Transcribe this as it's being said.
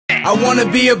I wanna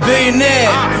be a billionaire.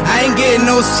 I ain't getting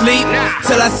no sleep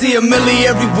till I see a milli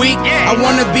every week. I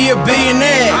wanna be a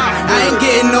billionaire. I ain't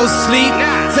getting no sleep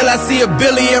till I see a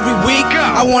billy every week.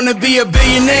 I wanna be a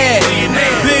billionaire.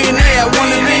 Billionaire, I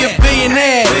wanna be a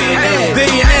billionaire.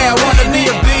 Billionaire, I wanna be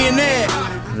a billionaire.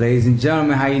 Ladies and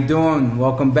gentlemen, how you doing?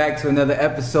 Welcome back to another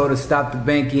episode of Stop the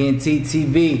Bank ENT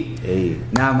TV. Hey.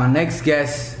 Now my next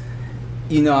guest,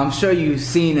 you know, I'm sure you've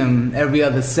seen him every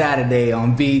other Saturday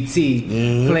on BET,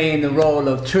 playing the role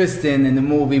of Tristan in the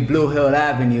movie Blue Hill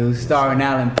Avenue, starring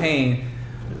Alan Payne.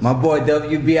 My boy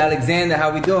WB Alexander,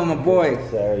 how we doing, my boy?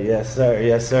 Yes,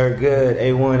 sir. Good.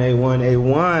 A1.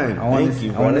 Thank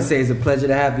you, brother. I want to say it's a pleasure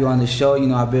to have you on the show. You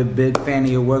know, I've been a big fan of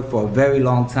your work for a very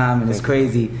long time, and it's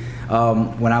crazy.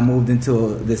 When I moved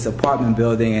into this apartment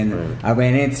building and I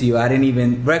ran into you, I didn't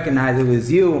even recognize it was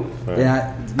you. Then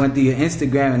I went to your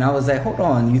Instagram and I was like, hold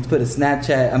on, you put a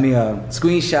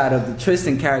screenshot of the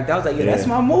Tristan character. I was like, yeah, that's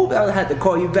my movie. I had to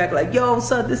call you back like, yo,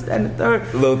 what's up, this, that, and the third.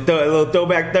 A little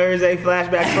throwback Thursday,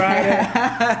 flashback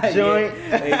Friday joint.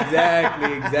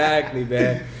 Yeah, exactly,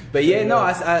 man. But yeah, no,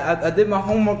 I did my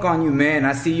homework on you, man.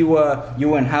 I see you were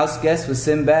in House Guest for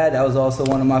Sinbad. That was also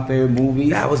one of my favorite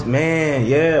movies. That was,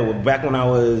 Well, back when I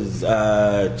was,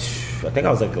 I think I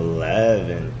was like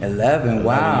 11. 11,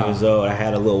 wow. years old. I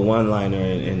had a little one-liner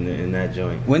in that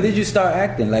joint. When did you start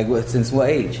acting? Like, since what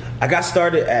age? I got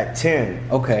started at 10.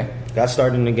 Okay. Got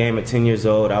started in the game at 10 years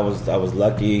old. I was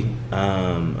lucky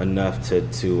enough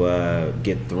to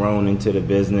get thrown into the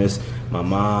business. My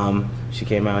mom, she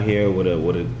came out here with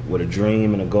a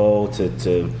dream and a goal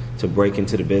to break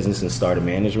into the business and start a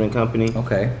management company.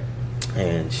 Okay.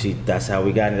 And that's how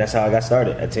we got it. That's how I got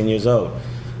started at 10 years old.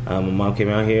 My mom came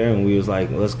out here and we was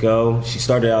like, let's go. She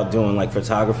started out doing like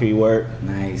photography work.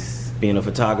 Nice. Being a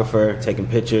photographer, taking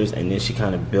pictures, and then she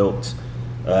kind of built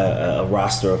a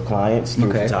roster of clients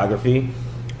through photography,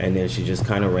 and then she just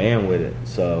kind of ran with it.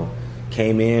 So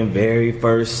came in very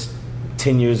first,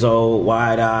 10 years old,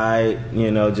 wide-eyed,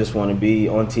 just want to be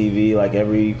on TV like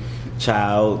every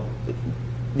child,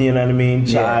 you know what I mean?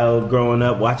 Child growing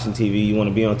up watching TV, you want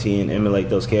to be on TV and emulate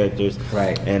those characters.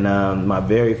 Right. And my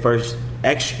very first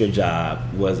extra job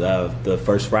was the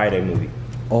First Friday movie.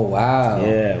 Oh, wow.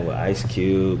 Yeah, with Ice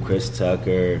Cube, Chris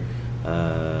Tucker,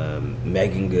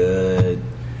 Megan Good.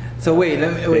 So wait.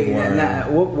 Now,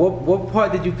 what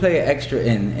part did you play an extra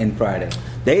in Friday?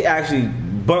 They actually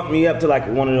bumped me up to like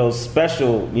one of those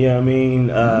special,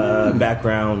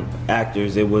 background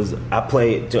actors. I was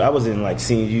in like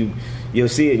scenes you'll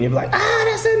see it and you'll be like,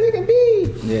 that's that nigga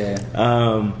B. Yeah.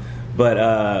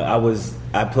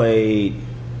 I played.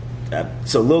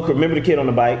 So remember the kid on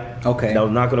the bike? Okay. That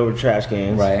was knocking over trash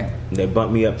cans. Right. They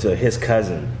bumped me up to his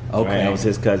cousin. Okay. Right? That was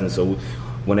his cousin. So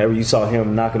whenever you saw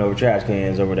him knocking over trash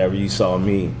cans or whatever, you saw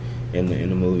me in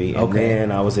the movie. And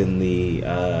then I was in the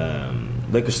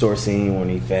liquor store scene when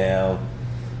he fell.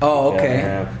 Oh,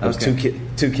 okay. There was two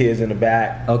kids in the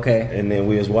back. Okay. And then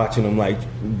we was watching them like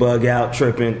bug out,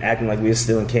 tripping, acting like we was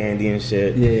stealing candy and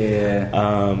shit. Yeah.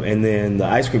 And then the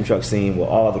ice cream truck scene with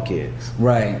all the kids.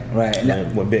 Right.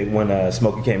 And when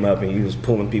Smokey came up and he was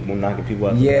pulling people and knocking people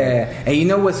up. Yeah. And you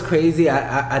know what's crazy?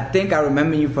 I think I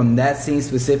remember you from that scene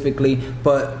specifically,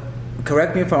 but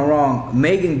correct me if I'm wrong,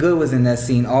 Megan Good was in that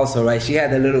scene also, right? She had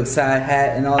the little side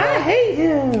hat and all that. I hate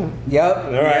him. Yep.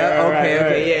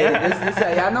 Okay.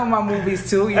 Yeah. I know my movies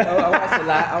too.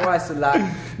 I watch a lot.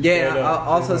 Yeah. I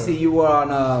also see you were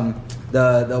on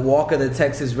the Walker the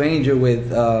Texas Ranger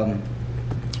with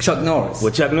Chuck Norris.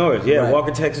 With Chuck Norris, yeah. Right.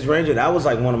 Walker Texas Ranger. That was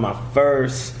like one of my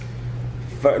first.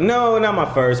 No, not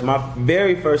my first. My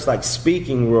very first like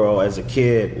speaking role as a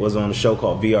kid was on a show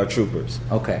called VR Troopers.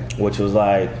 Okay. Which was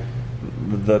like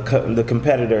the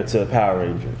competitor to Power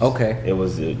Rangers. Okay. It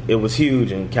was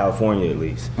huge in California at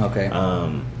least. Okay.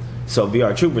 So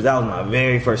VR Troopers, that was my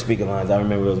very first speaking lines. I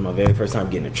remember it was my very first time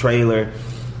getting a trailer.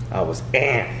 I was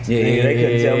amped. They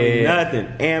couldn't tell me nothing.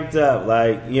 Amped up,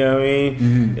 like, you know what I mean?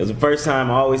 Mm-hmm. It was the first time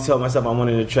I always told myself I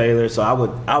wanted a trailer, so I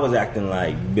was acting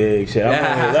like big shit. I'm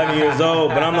only 11 years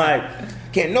old, but I'm like,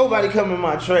 can't nobody come in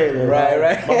my trailer.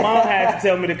 Right. My mom had to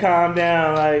tell me to calm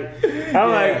down. Like,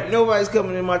 like, nobody's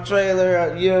coming in my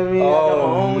trailer. You know what I mean? I got my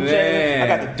own trailer. I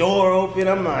got the door open.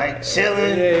 I'm like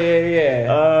chilling. Yeah.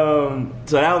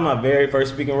 So that was my very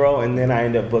first speaking role, and then I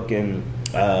ended up booking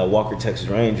Walker Texas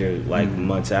Ranger like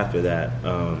months after that.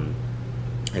 And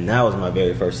that was my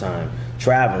very first time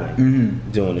traveling,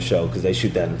 doing the show, because they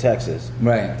shoot that in Texas.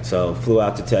 Right. So flew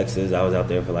out to Texas. I was out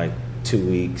there for like 2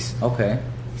 weeks. Okay.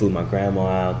 Flew my grandma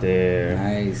out there.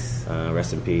 Nice.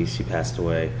 Rest in peace. She passed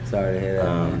away. Sorry to hear that.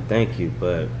 Man. Thank you.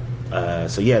 But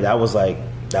so yeah, that was an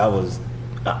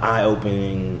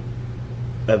eye-opening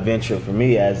adventure for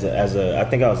me as a I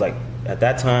think I was like, at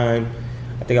that time,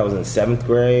 I think I was in 7th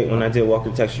grade when I did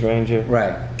Walker Texas Ranger.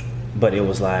 Right. But it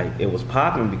was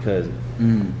popping because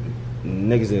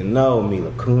niggas didn't know Mila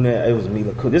Kunis. It was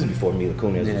Mila Kunis. This is before Mila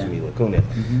Kunis was Mila Kunis.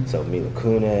 So Mila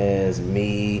Kunis,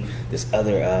 me, this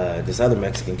other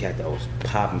Mexican cat that was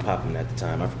popping at the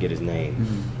time. I forget his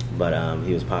name, but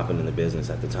he was popping in the business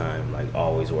at the time, like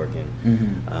always working.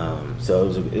 So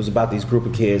it was about these group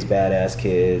of kids, badass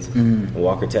kids.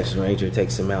 Walker Texas Ranger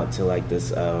takes them out to like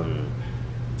this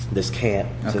camp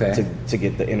to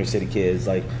get the inner city kids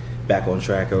like back on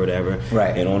track or whatever.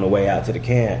 Right. And on the way out to the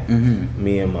camp,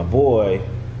 me and my boy,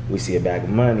 we see a bag of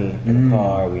money in the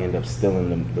car. We end up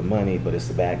stealing the money, but it's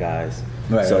the bad guys.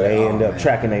 Right, so they end up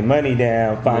tracking their money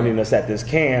down, finding us at this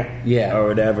camp or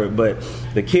whatever. But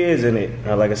the kids in it,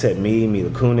 like I said, me, Mila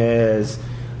Kunis,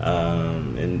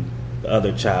 and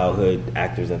other childhood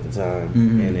actors at the time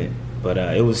in it. But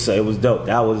it was dope.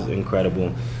 That was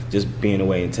incredible. Just being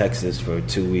away in Texas for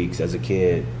 2 weeks as a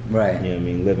kid. Right. You know what I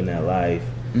mean? Living that life.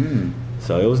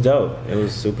 So it was dope. It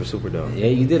was super, super dope. Yeah,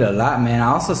 you did a lot, man.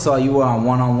 I also saw you were on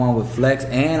One-on-One with Flex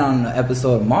and on the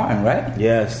episode of Martin, right?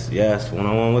 Yes.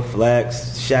 One-on-One with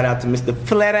Flex. Shout out to Mr.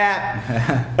 Flat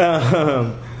App.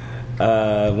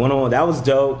 One-on-One, that was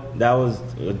dope. That was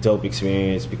a dope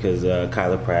experience because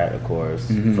Kyla Pratt, of course,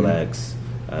 Flex,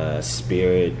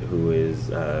 Spirit, who is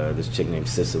this chick named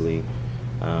Cicely,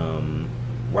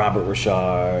 Robert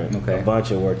Richard, a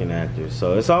bunch of working actors.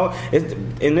 So it's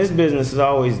in this business, it's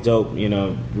always dope, you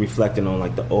know, reflecting on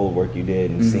like the old work you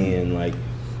did and seeing like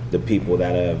the people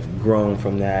that have grown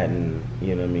from that. And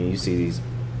you know what I mean, you see these,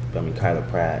 I mean, Kyla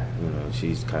Pratt, you know,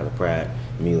 she's Kyla Pratt,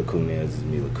 Mila Kunis is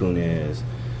Mila Kunis,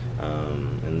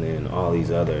 and then all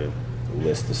these other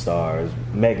list of stars,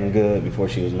 Megan Good before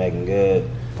she was Megan Good.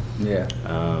 Yeah.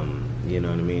 You know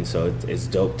what I mean? So it's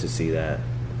dope to see that.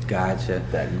 Gotcha.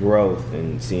 That growth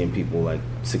and seeing people like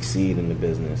succeed in the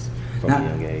business from a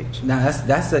young age. Now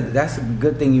that's a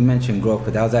good thing you mentioned growth,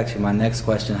 but that was actually my next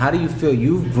question. How do you feel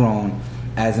you've grown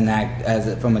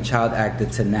from a child actor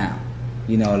to now?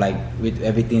 You know, like with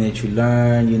everything that you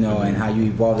learned, you know, and how you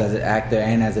evolved as an actor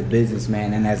and as a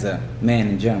businessman and as a man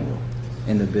in general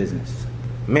in the business.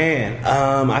 Man,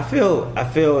 I feel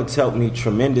it's helped me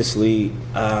tremendously.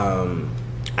 I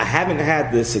haven't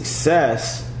had the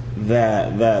success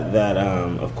that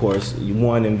of course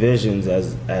one envisions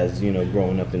as you know,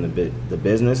 growing up in the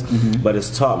business, but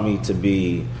it's taught me to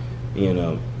be, you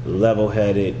know,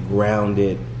 level-headed,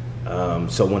 grounded.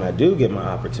 So when I do get my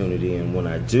opportunity and when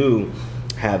I do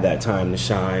have that time to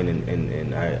shine,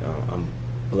 and I'm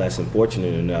blessed and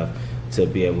fortunate enough to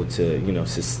be able to, you know,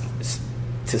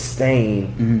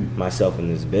 sustain myself in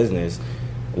this business,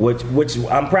 which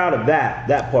I'm proud of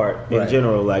that part in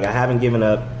general. Like, I haven't given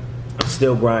up. I'm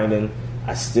still grinding.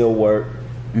 I still work.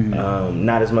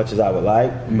 Not as much as I would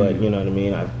like, but you know what I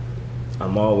mean.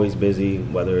 I'm always busy,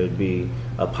 whether it be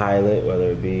a pilot,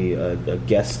 whether it be a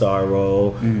guest star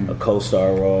role, a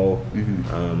co-star role.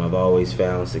 I've always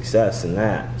found success in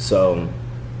that. So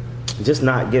just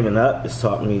not giving up has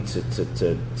taught me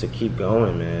to keep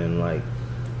going, man. Like,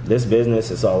 this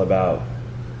business is all about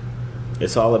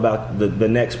the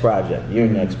next project, your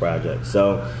next project.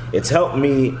 So it's helped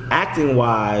me acting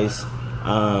wise.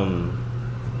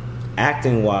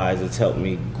 It's helped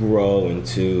me grow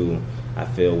into, I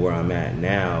feel, where I'm at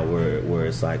now, where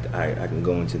it's like I can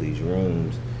go into these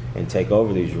rooms and take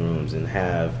over these rooms and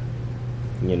have,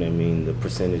 you know what I mean, the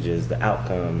percentages, the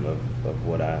outcome of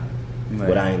what I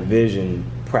envision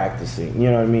practicing, you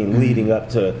know what I mean, leading up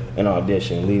to an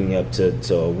audition, leading up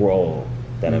to a role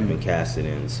that I've been casted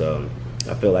in. So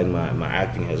I feel like my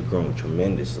acting has grown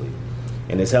tremendously,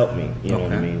 and it's helped me, you know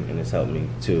what I mean, and it's helped me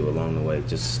too along the way,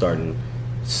 just starting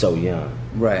so young.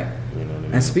 Right. You know what I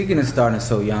mean? And speaking of starting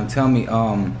so young, tell me,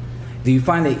 do you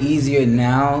find it easier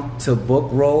now to book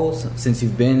roles since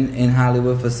you've been in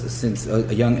Hollywood since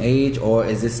a young age, or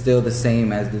is it still the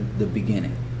same as the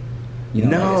beginning? You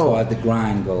know, like as far as the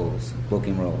grind goes,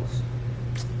 booking roles.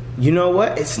 You know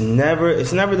what? It's never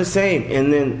the same.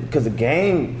 And then because the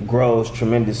game grows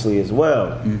tremendously as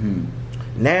well.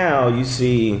 Now you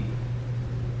see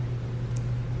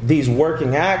these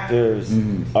working actors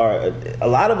are, a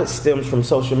lot of it stems from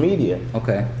social media.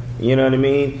 Okay. You know what I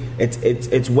mean?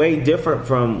 It's way different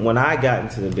from when I got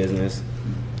into the business,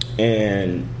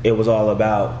 and it was all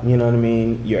about, you know what I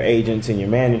mean, your agents and your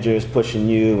managers pushing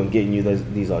you and getting you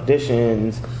these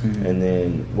auditions, and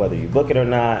then whether you book it or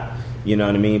not, you know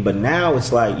what I mean? But now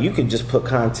it's like you can just put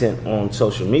content on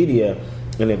social media,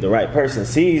 and if the right person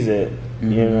sees it, you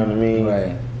know what I mean?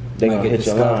 Right. They're going to hit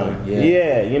your line.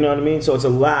 Yeah, you know what I mean? So it's a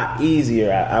lot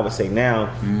easier, I would say now.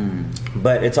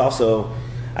 But it's also,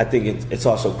 I think it's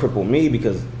also crippled me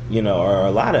because, you know, or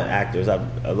a lot of actors, a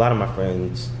lot of my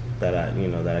friends that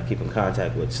I keep in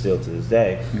contact with still to this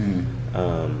day,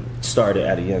 started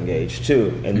at a young age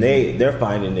too, and they're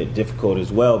finding it difficult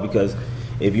as well, because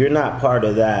if you're not part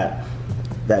of that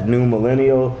new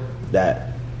millennial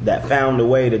that found a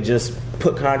way to just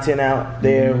put content out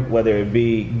there, whether it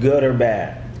be good or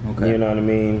bad, you know what I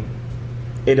mean,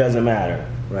 it doesn't matter,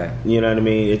 right? You know what I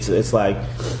mean? It's like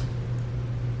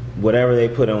whatever they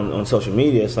put on social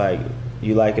media, it's like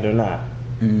you like it or not.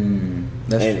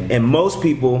 And most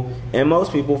people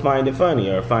find it funny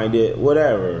or find it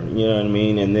whatever, you know what I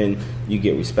mean, and then you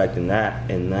get respect in that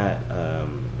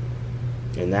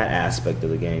aspect of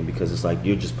the game, because it's like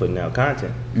you're just putting out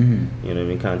content. You know what I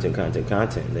mean?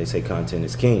 Content. They say content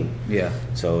is king. Yeah.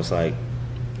 So it's like,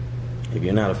 if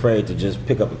you're not afraid to just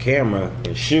pick up a camera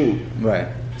and shoot, right,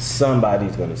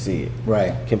 somebody's going to see it.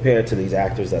 Right. Compared to these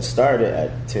actors that started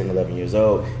at 10, 11 years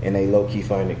old and they low-key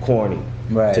find it corny,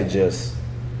 right, to just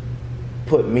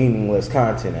put meaningless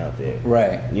content out there.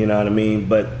 Right. You know what I mean?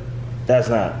 But that's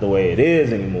not the way it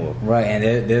is anymore. Right,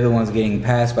 and they're the ones getting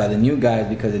passed by the new guys,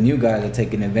 because the new guys are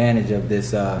taking advantage of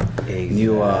this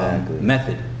new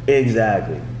method.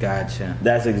 Exactly. Gotcha.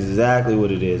 That's exactly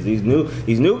what it is. These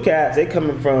new cats, they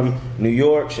coming from New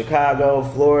York, Chicago,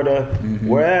 Florida,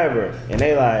 wherever, and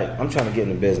they like, I'm trying to get in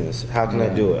the business. How can I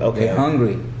do it? Okay. They're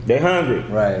hungry.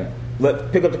 Right.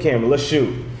 Pick up the camera. Let's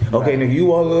shoot. Okay, nigga, you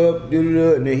walk up,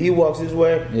 and then he walks this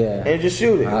way, and just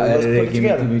shoot it. Let's put it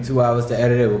together. Give me 2 hours to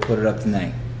edit it. We'll put it up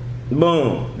tonight.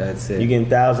 Boom. That's it. You're getting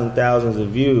thousands of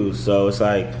views. So it's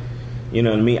like, you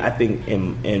know what I mean? I think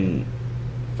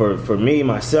for me,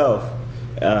 myself,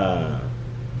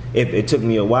 it took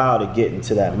me a while to get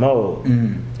into that mode.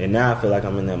 And now I feel like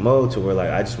I'm in that mode to where, like,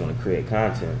 I just want to create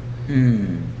content.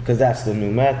 Because that's the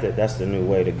new method. That's the new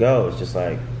way to go. It's just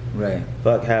like, right,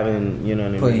 fuck having, you know what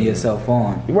I mean? Putting yourself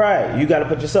on. Right. You got to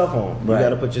put yourself on. Right. You got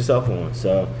to put yourself on.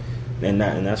 So, and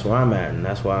that's where I'm at. And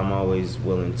that's why I'm always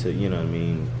willing to, you know what I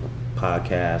mean,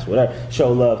 podcast, whatever,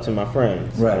 show love to my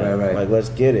friends. Right. Like, let's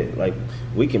get it. Like,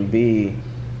 we can be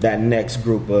that next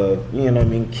group of, you know what I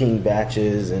mean, King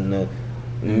Batches and the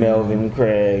Melvin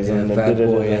Craigs and the Fat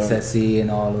Boy SSE and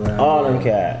all of them. All them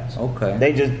cats. Okay.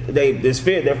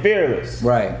 They're fearless.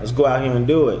 Right. Let's go out here and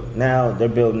do it. Now they're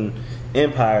building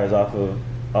empires off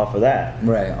of that.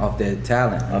 Right, off their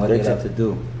talent and what they love to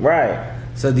do. Right.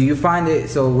 So do you find it,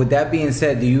 so with that being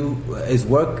said, has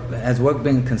work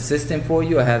been consistent for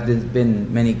you, or have there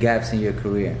been many gaps in your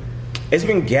career? It's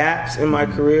been gaps in my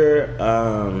career,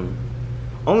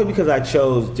 only because I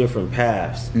chose different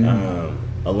paths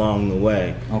along the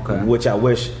way. Okay. Which I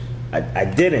wish I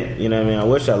didn't, you know what I mean? I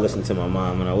wish I listened to my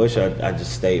mom, and I wish I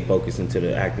just stayed focused into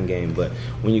the acting game. But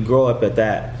when you grow up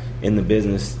in the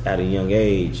business at a young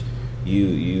age,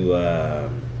 you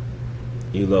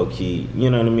low key, you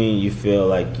know what I mean? You feel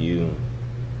like you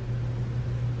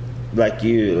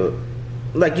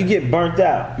get burnt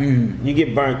out. You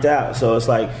get burnt out. So it's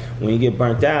like, when you get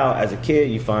burnt out as a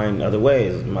kid, you find other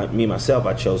ways. Myself,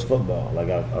 I chose football. Like,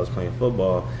 I was playing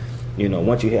football. You know,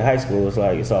 once you hit high school, it's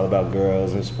like, it's all about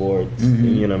girls and sports.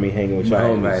 And, you know what I mean, hanging with your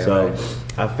homies. So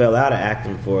I fell out of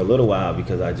acting for a little while,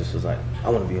 because I just was like, I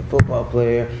want to be a football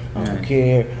player. I don't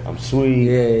care. I'm sweet.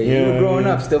 Yeah, you were growing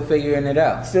up, still figuring it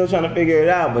out. Still trying to figure it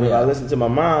out. But if I listen to my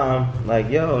mom, like,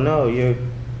 yo, no,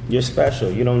 you're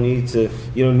special. You don't need to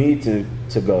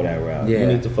go that route. You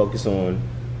need to focus on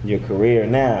your career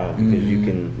now, because you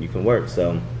can work.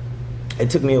 So it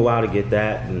took me a while to get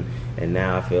that, and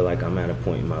now I feel like I'm at a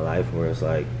point in my life where it's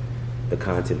like, the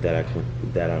content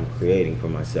that I'm creating for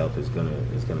myself is gonna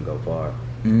go far.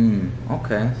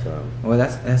 Okay. So, well,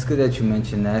 that's good that you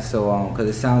mentioned that. So, because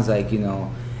it sounds like, you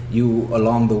know, you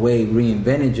along the way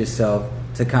reinvented yourself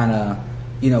to kind of,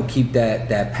 you know, keep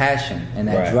that passion and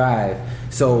that drive.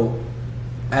 So,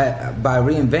 by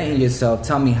reinventing yourself,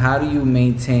 tell me, how do you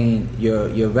maintain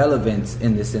your relevance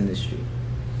in this industry,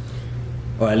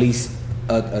 or at least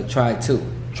try to?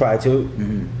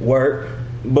 Work,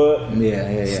 but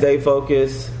stay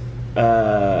focused.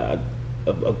 An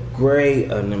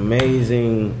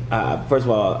amazing. First of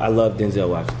all, I love Denzel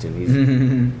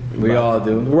Washington. We all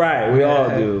do, right? We all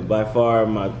do. By far,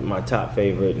 my top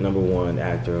favorite, #1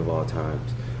 actor of all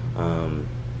times.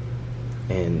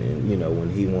 And you know, when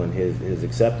he won his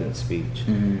acceptance speech,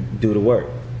 do the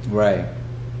work, right?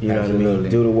 You know what I mean?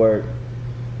 Do the work.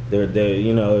 There,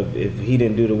 you know, if he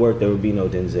didn't do the work, there would be no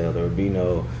Denzel. There would be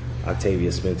no Octavia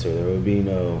Spencer. There would be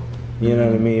no, you know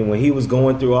what I mean? When he was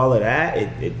going through all of that,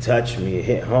 it touched me. It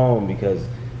hit home, because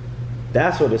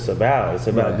That's what it's about. It's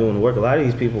about Right. doing the work. A lot of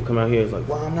these people come out here, it's like,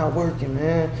 well, I'm not working,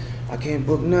 man. I can't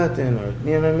book nothing, or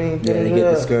you know what I mean? Yeah, they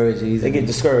get discouraged easy. They get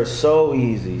discouraged so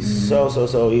easy,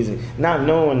 so easy. Not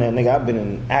knowing that, nigga, I've been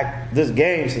in this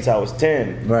game since I was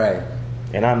 10, Right.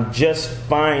 and I'm just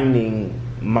finding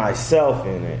myself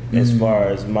in it as far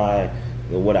as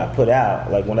what I put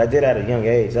out. Like when I did at a young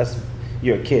age,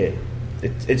 you're a kid.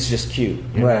 It's just cute.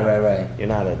 Right. You're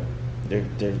not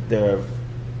there are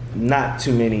not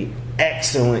too many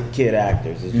excellent kid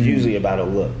actors. It's usually about a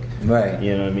look. Right.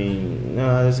 You know what I mean?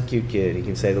 No, there's a cute kid. He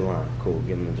can say the line. Cool,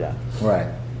 give him a job. Right.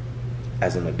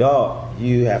 As an adult,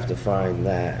 you have to find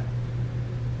that.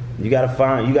 You got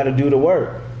to do the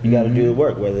work. You got to do the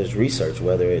work, whether it's research,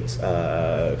 whether it's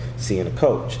seeing a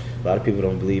coach. A lot of people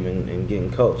don't believe in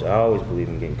getting coached. I always believe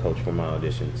in getting coached for my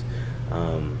auditions.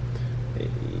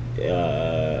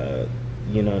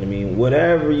 You know what I mean?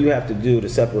 Whatever you have to do to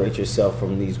separate yourself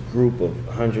from these group of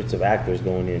hundreds of actors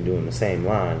going in and doing the same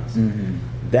lines,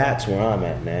 that's where I'm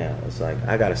at now. It's like,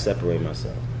 I got to separate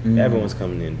myself. Everyone's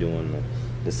coming in doing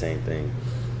the same thing.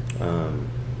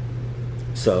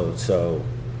 So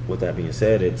with that being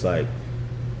said, it's like,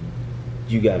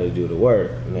 you got to do the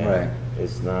work. Now, Right.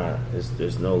 There's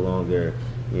no longer,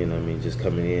 you know what I mean, just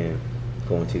coming in,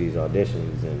 going to these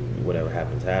auditions and whatever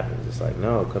happens. It's like,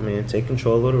 no, come in, take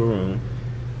control of the room,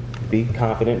 be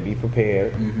confident, be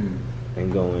prepared,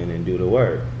 and go in and do the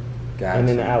work. Gotcha. And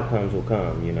then the outcomes will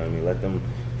come, you know what I mean? Let them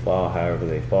fall however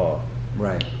they fall.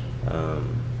 Right.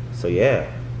 So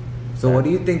yeah. So what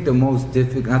do you think the most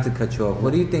difficult, not to cut you off,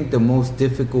 what do you think the most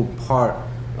difficult part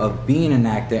of being an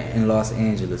actor in Los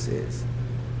Angeles is?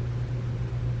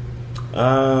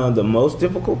 The most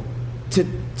difficult to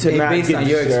not based get on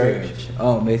your discouraged. experience.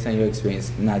 Oh, based on your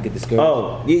experience, not get discouraged.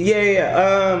 Oh,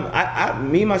 yeah.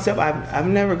 Me myself, I've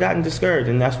never gotten discouraged,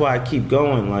 and that's why I keep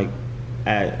going. Like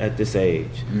at this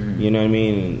age, you know what I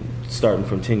mean. Starting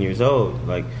from 10 years old,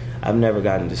 like I've never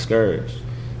gotten discouraged.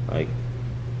 Like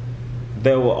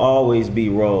there will always be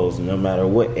roles, no matter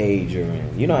what age you're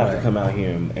in. You don't have to come out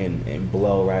here and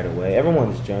blow right away.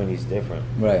 Everyone's journey is different.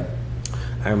 Right.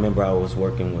 I remember I was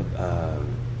working with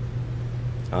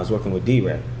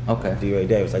D-Ray. Okay. D-Ray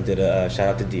Davis. I did a shout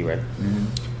out to D-Ray.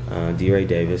 D-Ray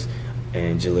Davis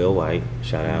and Jaleel White.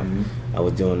 Shout out. I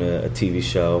was doing a TV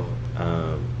show,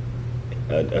 a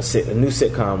new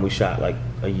sitcom we shot like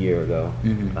a year ago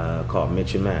called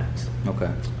Mitch and Max. Okay.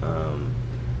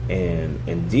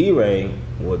 And D-Ray, you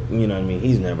know what I mean,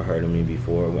 he's never heard of me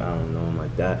before. I don't know him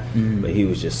like that. But he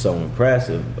was just so impressed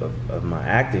of my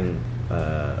acting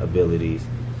abilities.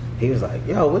 He was like,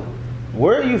 yo,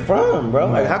 where are you from, bro?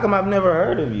 Like, how come I've never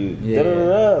heard of you? Yeah.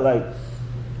 Like,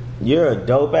 you're a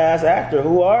dope ass actor.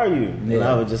 Who are you? Yeah. And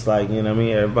I was just like, you know what I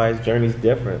mean? Everybody's journey's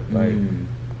different. Like, you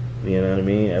know what I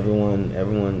mean? Everyone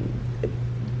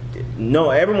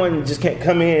just can't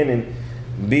come in and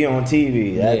be on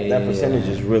TV. That percentage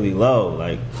is really low.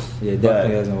 Like, yeah, it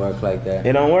definitely doesn't work like that.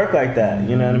 It don't work like that.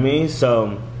 You know what I mean?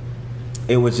 So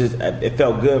it was just, it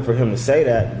felt good for him to say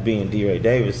that, being D-Ray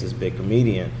Davis, this big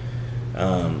comedian,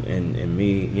 and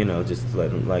me, you know, just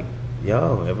letting, like,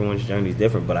 yo, everyone's journey is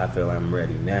different, but I feel I'm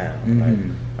ready now. Like,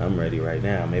 I'm ready right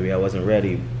now. Maybe I wasn't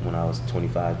ready when I was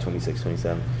 25, 26,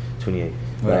 27, 28,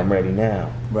 but I'm ready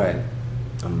now. Right.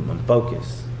 I'm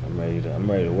focused. I'm ready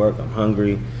to work. I'm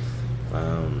hungry.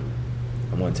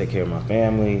 I want to take care of my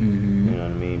family. You know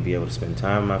what I mean? Be able to spend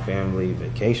time with my family,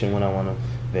 vacation when I want to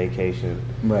vacation.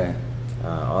 Right.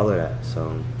 All of that.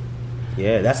 So,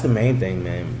 yeah, that's the main thing,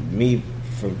 man.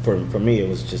 For me, it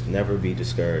was just never be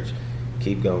discouraged.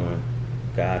 Keep going.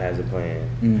 God has a plan.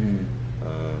 You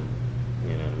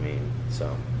know what I mean?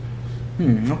 So.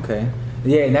 Okay.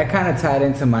 Yeah, and that kind of tied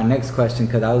into my next question,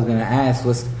 because I was going to ask,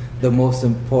 what's the most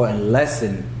important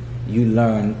lesson you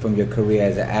learned from your career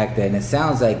as an actor? And it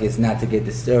sounds like it's not to get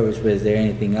discouraged, but is there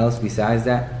anything else besides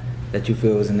that you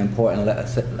feel was an important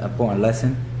lesson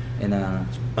that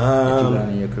you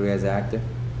learned in your career as an actor?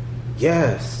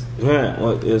 Yes. Yeah.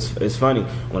 Well, it's funny.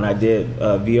 When I did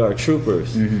VR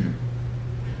Troopers,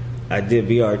 I did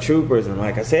VR Troopers, and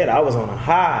like I said, I was on a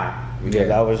high because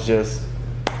I was just,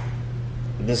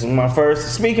 this was my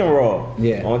first speaking role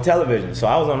on television, so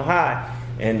I was on a high,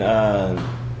 and I'll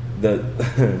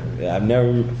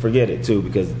never forget it too,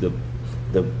 because the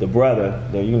brother,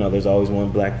 you know, there's always one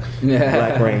black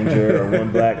ranger or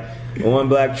one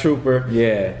black trooper.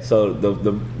 Yeah. So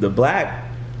the black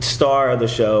star of the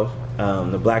show,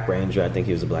 the Black Ranger, I think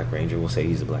he was a Black Ranger. We'll say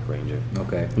he's a Black Ranger.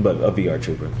 Okay. But a VR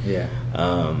trooper. Yeah.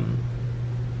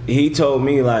 He told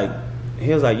me, like,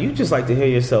 he was like, you just like to hear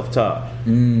yourself talk.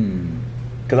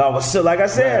 Cause I was still, like I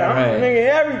said, I'm nigga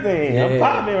everything. I'm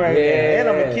popping right there, and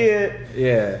I'm a kid.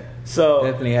 Yeah. So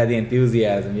definitely had the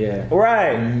enthusiasm, yeah.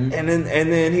 Right. And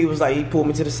then he was like, he pulled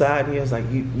me to the side and he was like,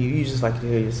 you just like to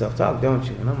hear yourself talk, don't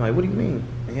you? And I'm like, what do you mean?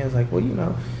 And he was like, well,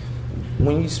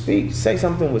 when you speak, say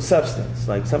something with substance,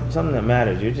 like something that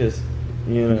matters. You're just,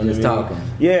 just talking.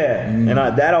 Yeah. And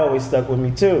that always stuck with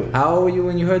me too. How old were you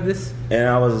when you heard this? And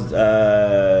I was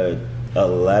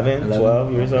 11,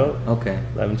 12 years old. Okay.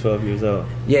 11, 12 years old.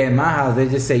 Yeah, in my house, they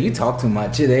just say, you talk too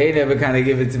much. They never kind of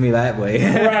give it to me that way.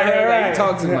 Right. Like, you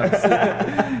talk too much.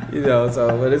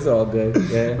 But it's all good.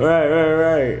 Yeah.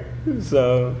 Right.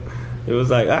 So it was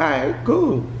like, all right,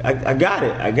 cool. I got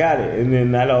it. And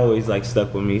then that always like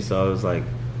stuck with me. So I was like,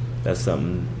 that's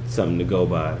something to go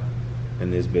by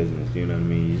in this business. You know what I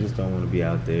mean? You just don't want to be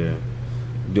out there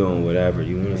doing whatever.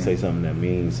 You want to say something that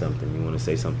means something. You want to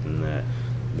say something that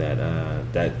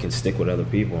can stick with other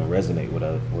people and resonate with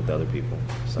other people.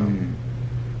 So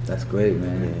that's great,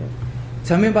 man. Yeah.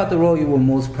 Tell me about the role you were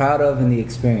most proud of in the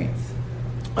experience.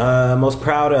 Most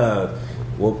proud of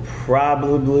will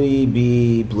probably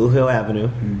be Blue Hill Avenue.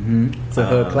 It's a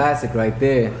hood classic right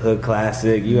there. Hood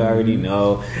classic, you already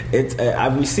know. It's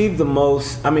I've received the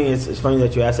most. I mean, it's funny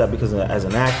that you asked that because as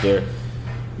an actor,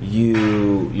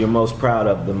 you're most proud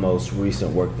of the most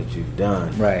recent work that you've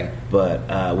done. Right. But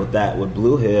with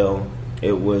Blue Hill,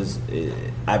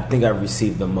 I think I've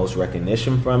received the most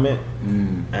recognition from it,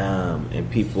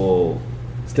 and people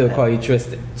still call you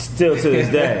Tristan. Still to this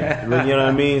day, you know what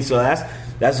I mean. So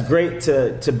that's great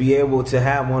to be able to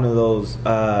have one of those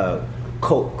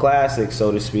cult classics,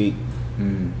 so to speak,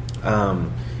 and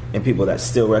people that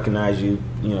still recognize you.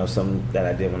 You know, some that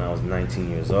I did when I was 19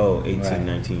 years old,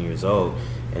 19 years old.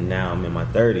 And now I'm in my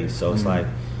 30s, so it's like,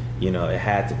 it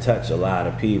had to touch a lot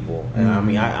of people. And I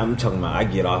mean, I'm talking about I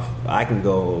can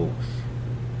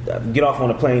get off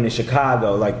on a plane in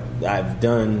Chicago, like I've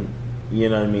done, you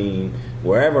know what I mean,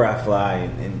 wherever I fly,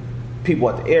 and people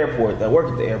at the airport that work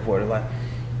at the airport are like,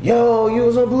 yo, you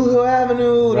was on Blue Hill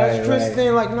Avenue, that's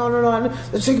Tristan. Like, no,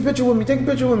 let's take a picture with me.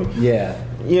 Yeah.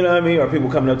 You know what I mean? Or people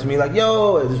coming up to me like,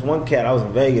 yo, there's one cat, I was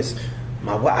in Vegas,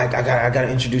 my wife, I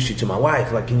gotta introduce you to my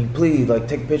wife. Like, can you please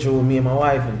take a picture with me and my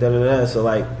wife and da. So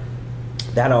like,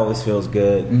 that always feels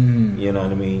good. You know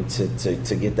what I mean?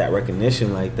 To get that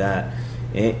recognition like that,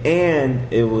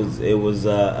 and it was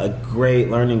a great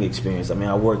learning experience. I mean,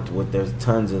 I worked with there's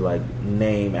tons of like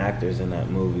name actors in that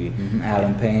movie.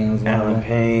 Alan Payne was one of them.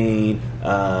 Payne,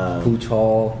 Pooch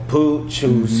Hall. Pooch,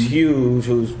 who's huge,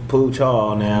 who's Pooch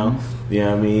Hall now. You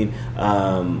know what I mean?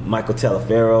 Michael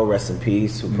Taliaferro, rest in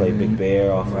peace, who played Big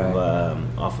Bear off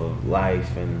of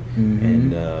Life and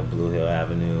Blue Hill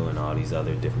Avenue and all these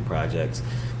other different projects.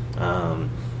 And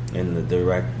the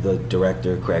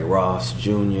director Craig Ross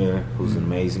Jr., who's an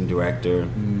amazing director.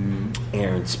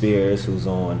 Aaron Spears, who's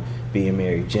on Being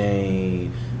Mary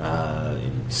Jane,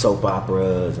 and soap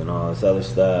operas and all this other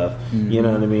stuff. You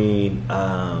know what I mean?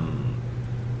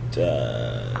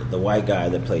 The white guy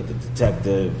that played the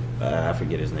detective, I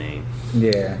forget his name.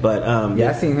 Yeah, but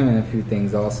I've seen him in a few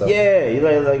things also. Yeah,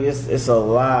 like it's a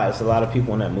lot. It's a lot of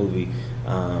people in that movie.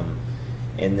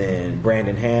 And then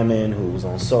Brandon Hammond, who was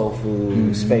on Soul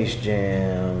Food, Space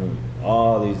Jam,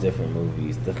 all these different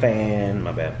movies. The Fan.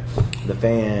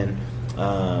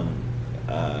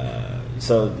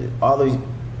 So all these.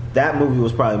 That movie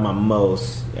was probably my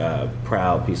most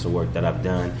proud piece of work that I've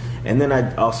done. And then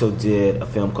I also did a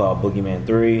film called Boogeyman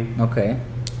 3. Okay.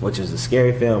 Which is a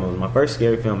scary film. It was my first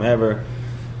scary film ever.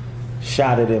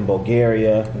 Shot it in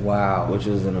Bulgaria. Wow. Which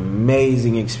was an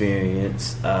amazing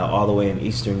experience. All the way in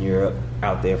Eastern Europe.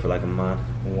 Out there for like a month.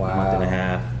 Wow. A month and a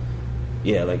half.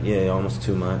 Yeah, almost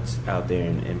 2 months out there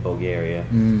in Bulgaria.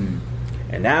 And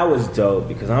that was dope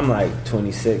because I'm like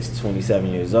 26,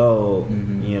 27 years old.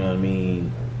 You know what I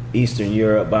mean? Eastern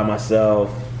Europe by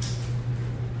myself.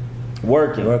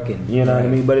 Working. You know what I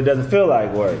mean? But it doesn't feel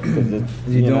like work. You're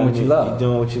doing what you love. You're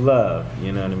doing what you love.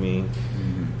 You know what I mean?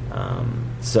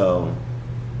 So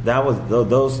that was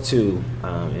those two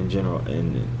in general,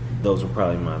 and those were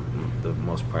probably the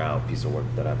most proud piece of work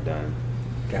that I've done.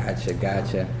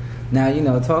 Gotcha.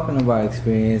 Now, talking about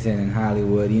experience and in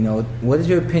Hollywood, what is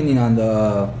your opinion on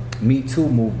the Me Too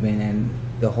movement and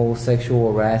the whole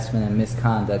sexual harassment and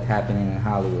misconduct happening in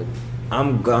Hollywood?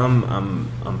 I'm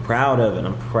proud of it.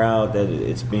 I'm proud that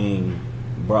it's being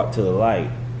brought to the light.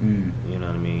 You know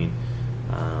what I mean?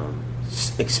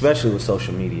 Especially with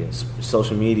social media.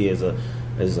 Social media is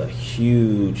a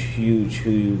huge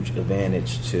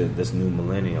advantage to this new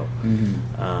millennium.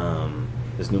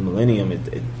 This new millennium,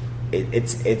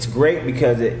 it's great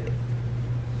because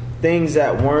things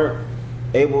that weren't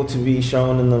able to be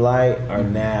shown in the light are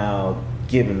now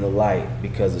given the light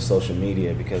because of social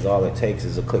media, because all it takes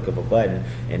is a click of a button,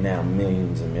 and now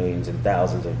millions and millions and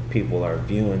thousands of people are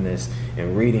viewing this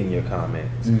and reading your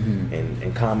comments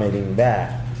and commenting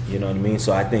back. You know what I mean?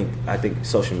 So I think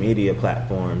social media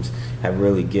platforms have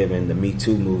really given the Me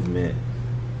Too movement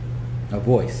a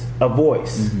voice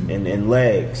and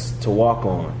legs to walk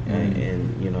on.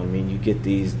 And you know what I mean, you get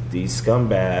these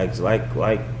scumbags like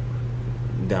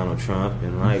Donald Trump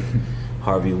and like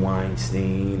Harvey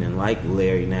Weinstein and like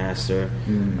Larry Nassar.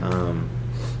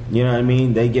 You know what I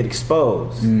mean? They get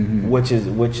exposed, which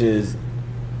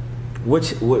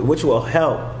will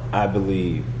help, I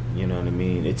believe. You know what I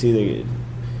mean? It's either,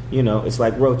 you know, it's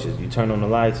like roaches. You turn on the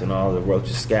lights and all the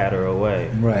roaches scatter away.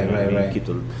 Right, you know right, what I right.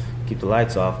 mean? Keep the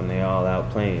lights off and they all out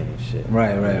playing and shit.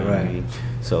 Right, you right, know what I right. mean?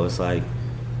 So it's like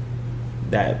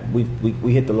that. We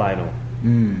hit the light on.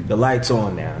 The light's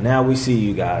on now. Now we see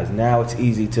you guys. Now it's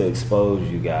easy to expose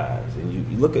you guys. And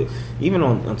you look at, even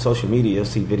on social media, you'll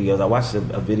see videos. I watched a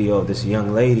video of this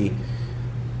young lady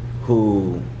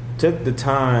who took the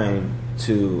time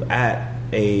to, at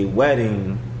a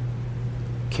wedding,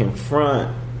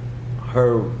 confront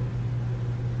her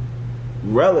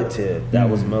relative that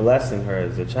was molesting her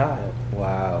as a child.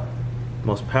 Wow.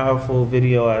 Most powerful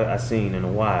video I seen in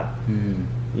a while.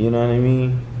 You know what I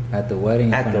mean? At the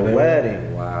wedding? At the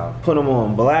wedding. Wow. Put them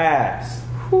on blast.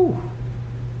 Whew.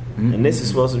 And this is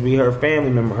supposed to be her family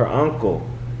member, her uncle,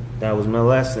 that was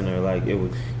molesting her. Like, it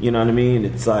was, you know what I mean?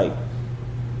 It's like,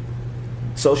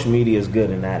 social media is good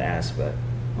in that aspect.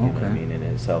 You know what I mean? And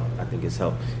I think it's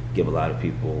helped give a lot of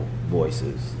people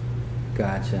voices.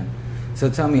 Gotcha. So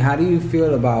tell me, how do you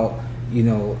feel about, you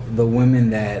know, the women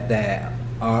that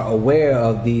are aware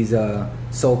of these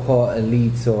so-called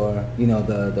elites or, you know,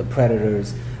 the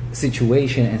predators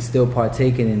situation and still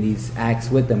partaking in these acts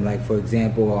with them? Like, for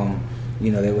example,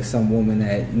 you know, there was some woman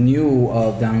that knew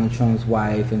of Donald Trump's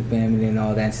wife and family and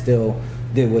all that, and still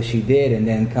did what she did, and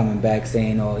then coming back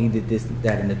saying, oh, he did this,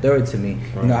 that, and the third to me.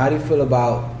 Right. You know, how do you feel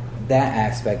about that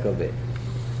aspect of it?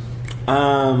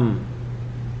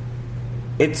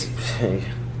 It's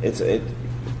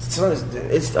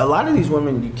a lot of these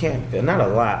women you can't feel, not a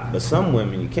lot, but some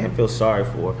women you can't feel sorry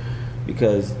for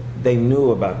because they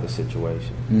knew about the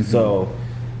situation. So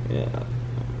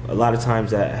a lot of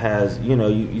times that has, you know,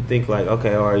 you think like,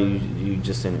 okay, are you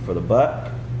just in it for the buck?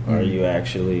 Or are you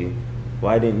actually,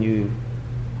 why didn't you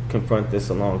confront this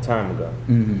a long time ago?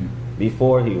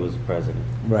 Before he was president.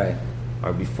 Right.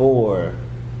 Or before.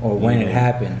 Or when it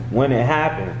happened. When it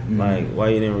happened. Like, why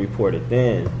you didn't report it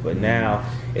then? But now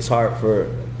it's hard for,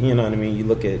 you know what I mean? You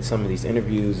look at some of these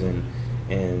interviews and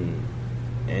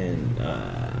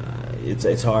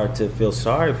it's hard to feel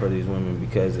sorry for these women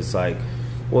because it's like,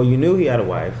 well, you knew he had a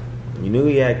wife. You knew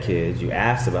he had kids. You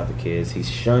asked about the kids. He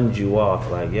shunned you off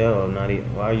like, yo,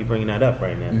 why are you bringing that up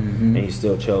right now? And you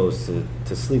still chose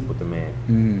to sleep with the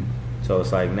man. So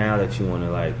it's like, now that you want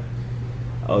to, like,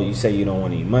 oh, you say you don't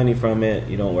want any money from it,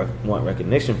 you don't want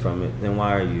recognition from it, then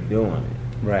why are you doing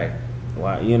it? Right.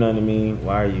 Why, you know what I mean?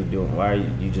 Why are you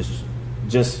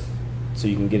just so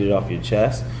you can get it off your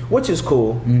chest? Which is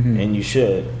cool, and you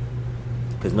should,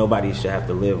 because nobody should have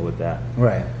to live with that.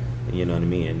 Right. You know what I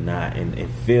mean? And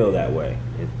feel that way.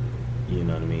 You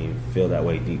know what I mean? Feel that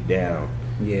way deep down.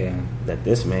 Yeah. That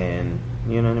this man,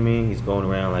 you know what I mean? He's going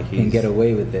around like he can get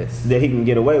away with this. That he can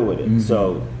get away with it.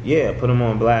 So, yeah, put him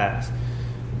on blast.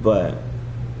 But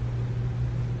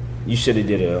you should have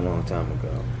did it a long time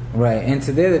ago. Right. And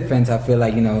to their defense, I feel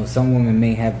like, you know, some women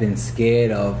may have been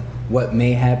scared of what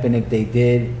may happen if they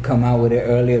did come out with it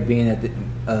earlier, being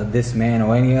that this man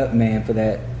or any other man for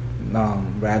that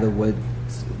rather would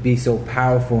be so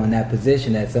powerful in that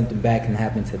position that something bad can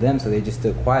happen to them, so they just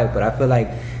stood quiet. But I feel like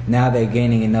now they're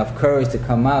gaining enough courage to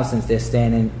come out since they're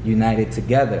standing united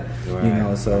together. Right. You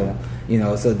know, so you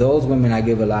know, so those women I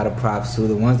give a lot of props to.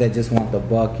 The ones that just want the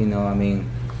buck, you know, I mean,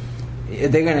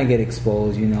 they're gonna get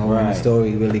exposed, you know, when the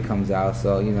story really comes out.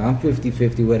 So, you know, I'm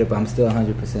 50-50 with it, but I'm still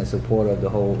 100% supporter of the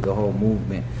whole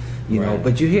movement. You know,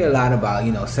 but you hear a lot about,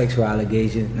 you know, sexual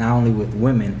allegations, not only with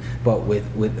women, but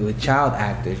with child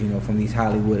actors, you know, from these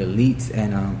Hollywood elites.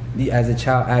 And as a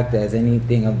child actor, has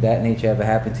anything of that nature ever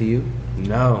happened to you?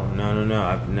 No.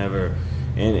 I've never,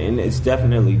 and it's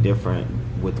definitely different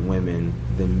with women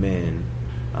than men,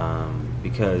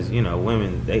 because, you know,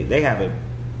 women, they have it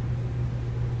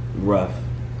rough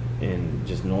in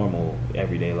just normal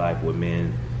everyday life with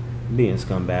men being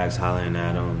scumbags, hollering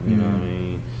at them, you know what I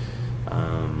mean?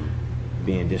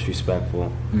 Being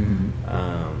disrespectful.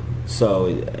 So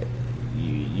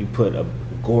you put a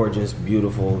gorgeous,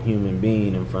 beautiful human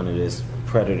being in front of this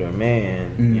predator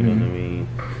man, you know what I mean,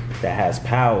 that has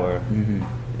power,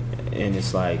 and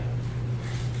it's like,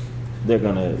 they're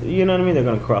gonna, you know what I mean? They're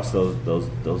gonna cross those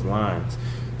lines,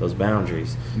 those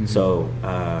boundaries. Mm-hmm. So,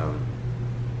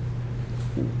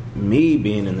 me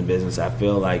being in the business, I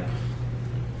feel like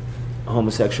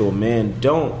homosexual men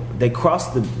they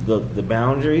cross the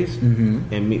boundaries,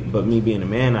 and but me being a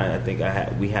man, I think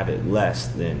we have it less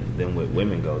than what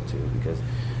women go to, because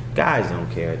guys don't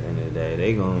care at the end of the day.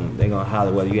 They gonna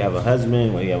holler whether you have a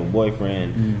husband, whether you have a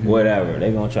boyfriend, whatever.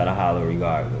 They gonna try to holler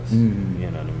regardless. You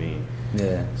know what I mean?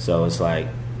 Yeah. So it's like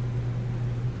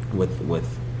with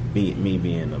me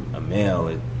being a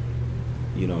male,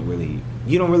 you don't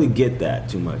really get that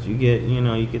too much. You get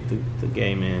the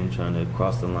gay man trying to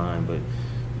cross the line, but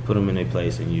put them in their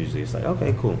place, and usually it's like,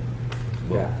 okay, cool.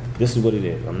 Well, this is what it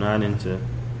is. I'm not into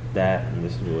that, and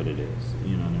this is what it is.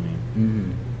 You know what I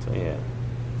mean? So yeah.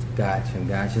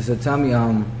 Gotcha. So tell me,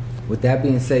 with that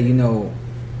being said,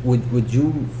 would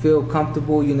you feel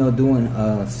comfortable,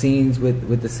 doing scenes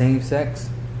with the same sex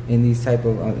in this type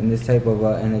of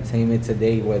entertainment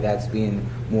today, where that's being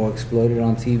more exploited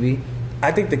on TV?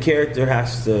 I think the character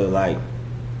has to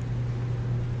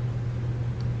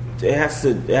it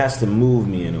has to move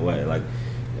me in a way. Like,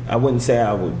 I wouldn't say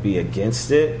I would be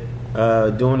against it,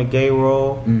 doing a gay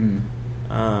role.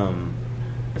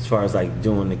 As far as like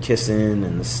doing the kissing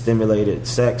and the stimulated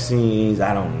sex scenes,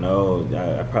 I don't know.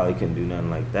 I probably couldn't do nothing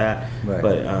like that. Right.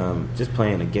 But just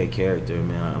playing a gay character,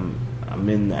 man, I'm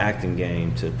in the acting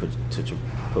game to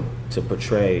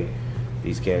portray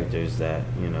these characters that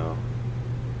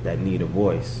that need a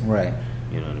voice. Right.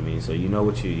 You know what I mean? So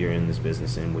what you're in this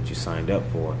business and what you signed up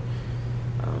for.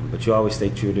 But you always stay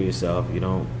true to yourself. You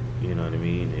don't, you know what I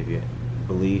mean? If your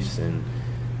beliefs and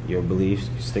your beliefs,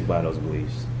 you stick by those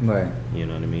beliefs. Right. You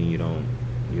know what I mean? You don't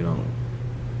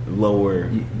lower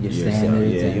your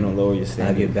standards. Yeah, you don't lower your standards.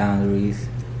 Have your boundaries.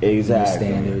 Exactly.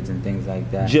 Your standards and things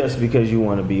like that. Just because you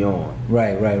want to be on.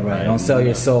 Right. Don't sell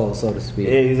your soul, so to speak.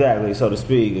 Exactly, so to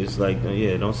speak. It's like,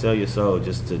 don't sell your soul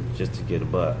just to get a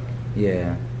buck.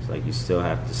 Yeah. It's like you still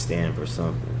have to stand for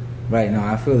something. Right. No,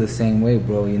 I feel the same way,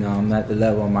 bro. I'm at the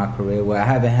level of my career where I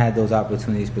haven't had those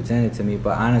opportunities presented to me,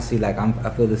 but honestly, like, I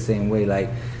feel the same way. Like,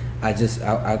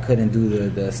 I couldn't do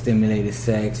the stimulated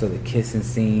sex or the kissing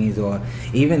scenes, or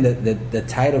even the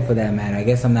title for that matter. I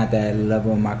guess I'm not at the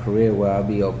level of my career where I'll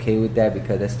be okay with that,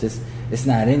 because it's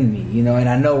not in me, And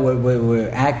I know we're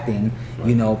acting,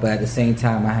 but at the same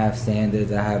time, I have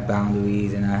standards, I have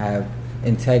boundaries, and I have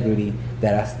integrity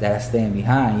that I stand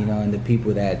behind, and the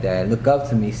people that look up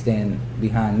to me stand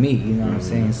behind me, what I'm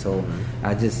saying? So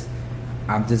I'm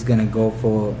just gonna go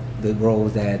for the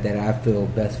roles that I feel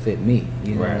best fit me,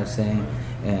 what I'm saying?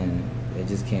 And I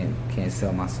just can't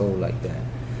sell my soul like that,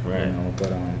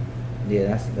 But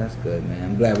yeah, that's good, man.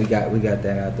 I'm glad we got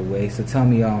that out the way. So tell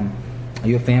me, are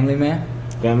you a family man?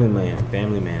 Family man,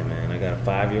 man. I got a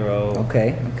 5-year-old.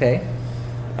 Okay.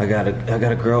 I got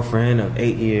a girlfriend of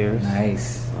 8 years.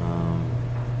 Nice.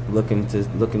 Looking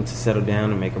to settle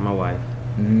down and make her my wife.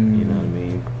 You know what I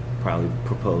mean? Probably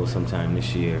propose sometime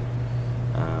this year.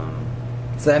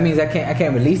 So that means I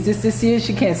can't release this year?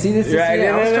 She can't see this year?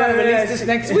 I was trying to release this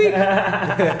next week.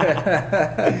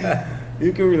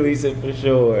 You can release it for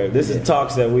sure. This is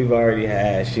talks that we've already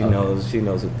had. She knows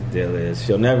what the deal is.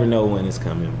 She'll never know when it's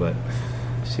coming, but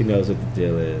she knows what the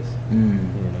deal is. You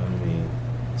know what I mean?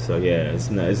 So yeah,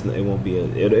 it won't be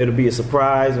it'll be a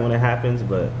surprise when it happens,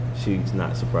 but she's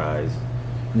not surprised.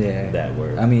 Yeah. That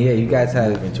word. I mean, yeah, you guys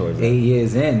have 8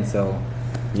 years in, so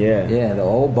yeah, the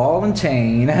old ball and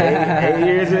chain. 8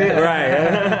 years in,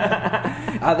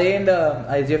 right? Are they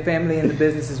is your family in the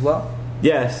business as well?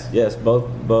 Yes.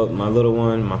 Both my little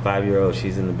one, my 5-year-old,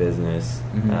 she's in the business.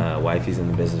 Wifey's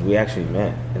in the business. We actually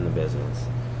met in the business.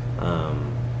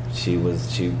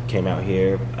 She came out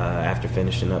here after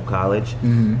finishing up college.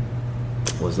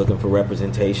 Was looking for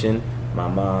representation. My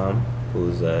mom,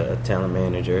 who's a talent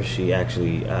manager, she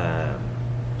actually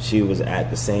she was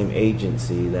at the same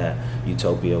agency that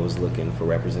Utopia was looking for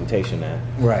representation at.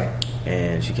 Right.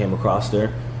 And she came across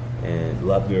her and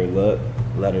loved her look,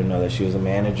 let her know that she was a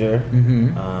manager,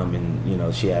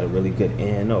 and she had a really good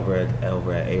in over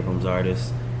at Abrams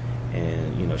Artists,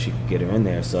 and she could get her in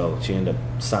there, so she ended up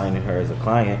signing her as a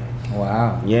client.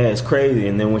 Wow. Yeah, it's crazy.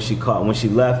 And then when she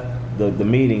left the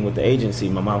meeting with the agency,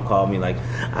 my mom called me like,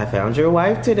 "I found your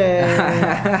wife today."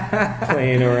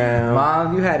 Playing around.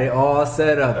 Mom, you had it all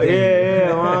set up.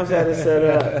 Yeah, Mom's had it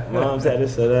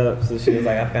set up. So she was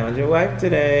like, "I found your wife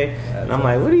today." And I'm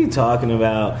like, "What are you talking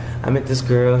about?" I met this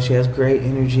girl. She has great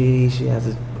energy. She has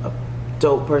a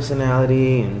dope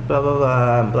personality and blah, blah,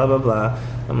 blah, and blah, blah, blah.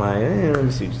 I'm like, let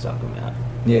me see what you're talking about.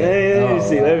 Yeah. Let me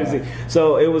see. Let me see.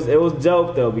 So it was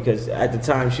dope though, because at the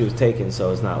time she was taken,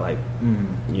 so it's not like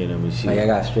you know what I mean. Like I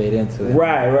got straight into it.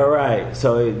 Right.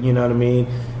 So you know what I mean.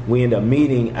 We ended up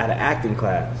meeting at an acting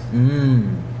class,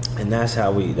 and that's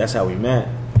how we met.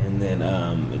 And then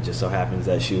it just so happens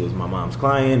that she was my mom's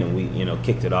client, and we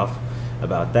kicked it off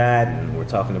about that, and we're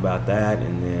talking about that,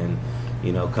 and then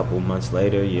a couple of months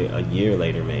later, a year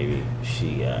later maybe,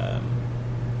 she.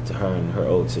 To her and her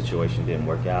old situation didn't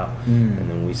work out, and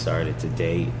then we started to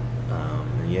date.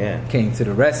 Came to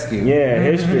the rescue. Yeah,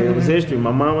 history. It was history.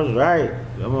 My mom was right.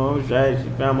 She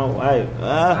found my wife.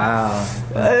 Wow.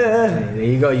 There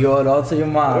you go. You owe it all to your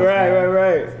mom.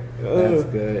 Right. That's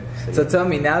good. So tell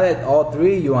me, now that all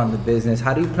three of you are on the business,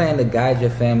 how do you plan to guide your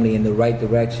family in the right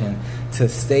direction to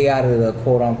stay out of the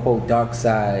quote-unquote dark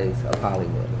side of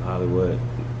Hollywood?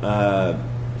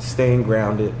 Staying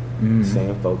grounded,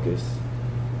 staying focused.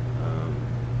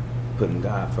 Putting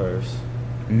God first.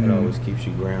 It always keeps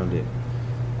you grounded.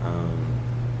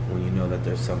 When you know that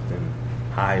there's something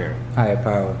higher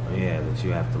power, that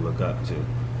you have to look up to,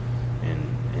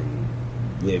 and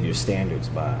live your standards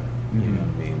by. You know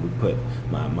what I mean? We put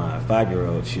my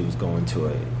 5-year-old. She was going to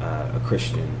a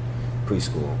Christian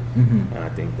preschool, and I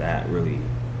think that really,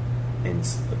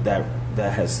 that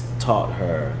has taught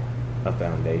her a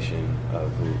foundation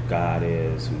of who God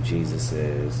is, who Jesus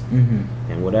is,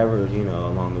 and whatever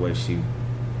along the way she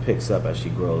picks up as she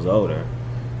grows older,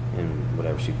 and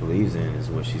whatever she believes in is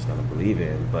what she's going to believe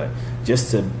in. But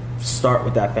just to start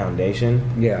with that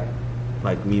foundation,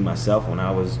 like me myself when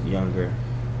I was younger,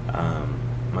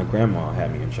 my grandma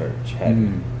had me in church,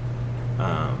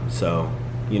 so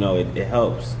it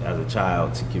helps as a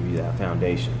child to give you that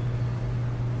foundation,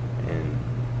 and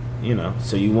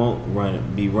so you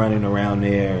won't be running around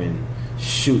there and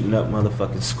shooting up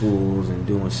motherfucking schools and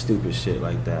doing stupid shit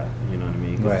like that. You know what I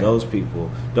mean? Because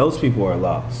those people are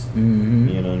lost. You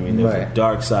know what I mean? There's a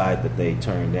dark side that they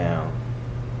turn down.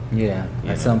 Yeah,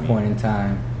 at some point in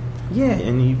time. Yeah,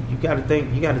 and you got to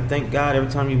thank God every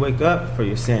time you wake up for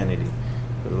your sanity.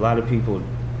 But a lot of people,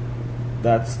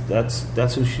 that's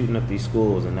who's shooting up these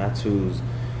schools, and that's who's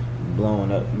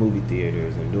blowing up movie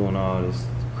theaters and doing all this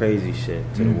crazy shit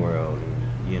to the world,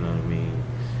 and you know what I mean.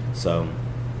 So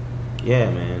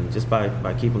yeah, man, just by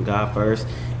keeping God first,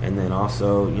 and then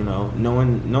also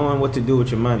knowing what to do with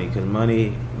your money, because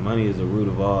money is the root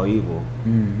of all evil.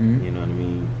 You know what I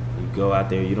mean. You go out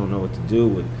there, you don't know what to do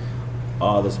with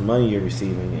all this money you're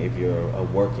receiving if you're a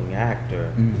working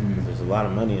actor, because there's a lot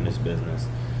of money in this business.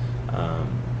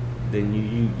 Then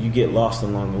you get lost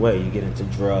along the way. You get into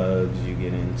drugs, you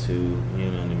get into,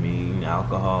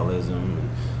 alcoholism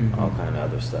and all kind of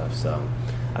other stuff. So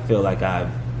I feel like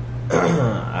I've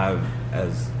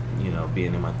as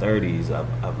being in my 30s,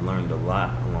 I've learned a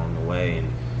lot along the way,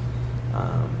 and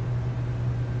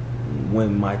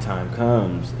when my time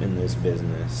comes in this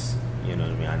business, I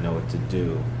know what to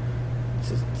do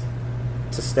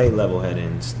to stay level-headed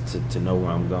and to know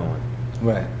where I'm going.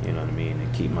 Right. You know what I mean?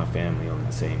 And keep my family on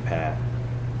the same path.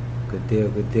 Good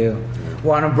deal.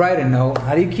 Well, on a brighter note,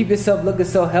 how do you keep yourself looking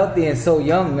so healthy and so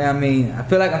young, man? I mean, I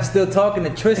feel like I'm still talking to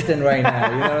Tristan right now.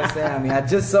 You know what I'm saying? I mean, I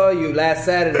just saw you last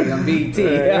Saturday on BET.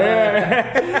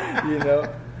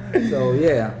 So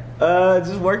yeah.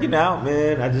 Just working out,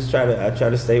 man. I try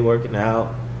to stay working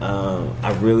out.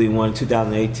 I really want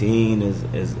 2018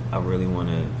 is I really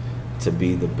want to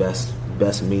be the best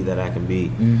me that I can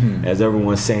be. As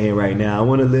everyone's saying right now, I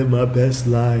want to live my best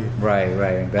life. Right.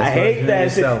 I hate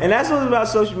that shit. And that's what's about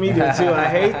social media too. I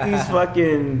hate these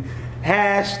fucking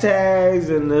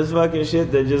hashtags and this fucking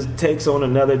shit that just takes on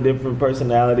another different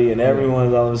personality, and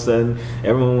everyone's all of a sudden,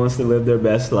 everyone wants to live their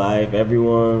best life.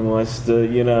 Everyone wants to,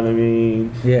 you know what I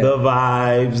mean? Yeah. The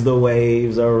vibes, the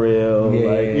waves are real.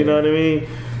 You know what I mean?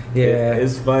 Yeah,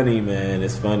 it's funny, man.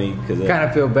 It's funny because I kind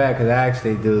of feel bad because I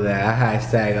actually do that. I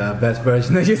hashtag best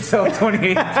version of yourself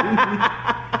 2018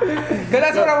 because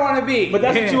that's what I want to be. But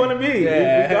that's what you want to be,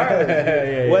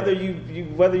 regardless.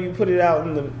 Whether you put it out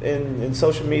in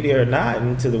social media or not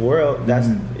into the world,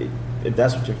 if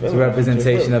that's what you're feeling. It's a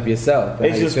representation of yourself.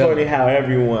 It's just funny how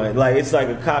everyone, it's like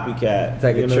a copycat. It's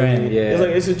like a trend,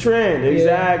 It's a trend,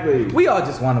 exactly. We all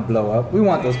just want to blow up. We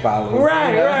want those followers.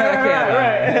 Right.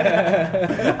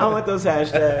 I want those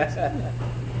hashtags.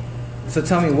 So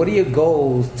tell me, what are your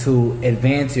goals to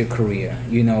advance your career?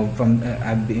 From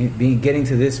getting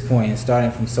to this point and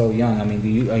starting from so young. I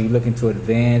mean, are you looking to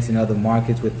advance in other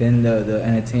markets within the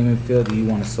entertainment field? Do you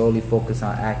want to solely focus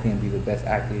on acting and be the best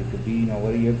actor you could be?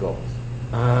 What are your goals?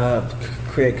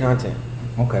 Create content.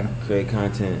 Okay. Create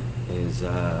content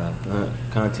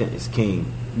content is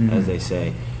king, as they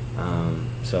say.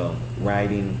 So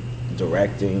writing,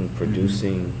 directing,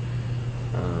 producing,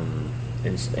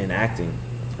 and acting.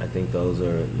 I think those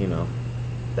are,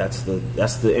 that's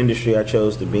the industry I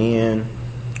chose to be in,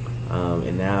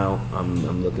 and now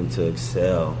I'm looking to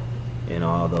excel in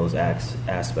all those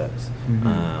aspects.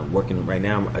 Working right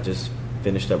now, I just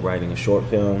finished up writing a short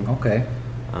film. Okay.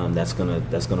 That's gonna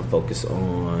focus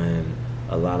on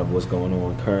a lot of what's going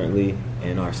on currently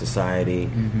in our society,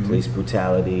 police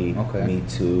brutality, Me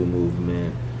Too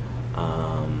movement.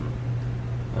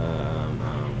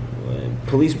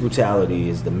 Police brutality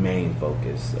is the main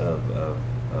focus of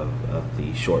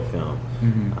the short film,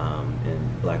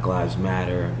 and Black Lives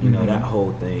Matter. That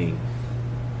whole thing.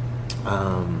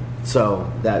 So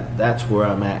that's where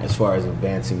I'm at as far as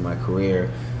advancing my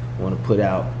career. I want to put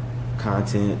out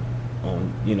content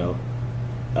on,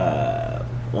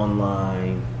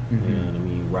 online, you know what I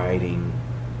mean, writing,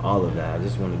 all of that. I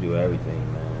just want to do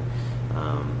everything, man.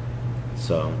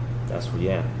 So that's what,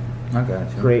 I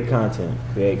got you. Create content,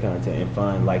 and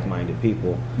find like-minded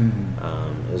people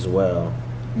as well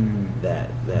that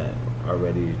are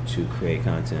ready to create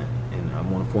content. And I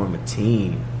want to form a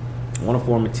team.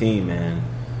 Man,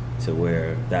 to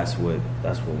where that's what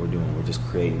we're doing. We're just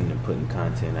creating and putting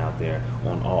content out there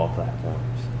on all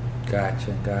platforms.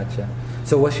 Gotcha.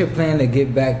 So what's your plan to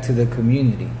get back to the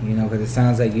community? Because it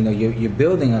sounds like, you're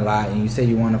building a lot, and you say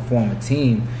you want to form a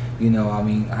team. How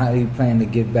do you plan to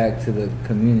get back to the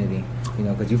community?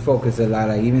 Because you focus a lot,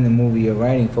 like even the movie you're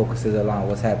writing focuses a lot on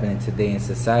what's happening today in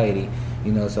society.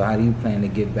 So how do you plan to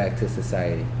get back to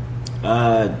society?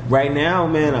 Right now,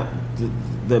 man,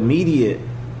 the immediate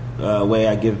way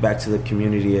I give back to the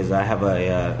community is I have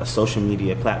a social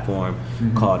media platform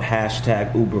called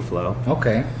 #Uberflow.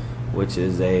 Okay. Which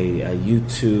is a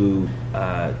YouTube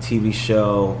TV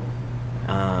show,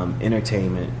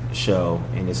 entertainment show,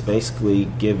 and it's basically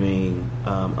giving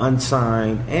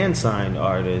unsigned and signed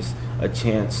artists a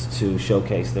chance to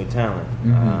showcase their talent,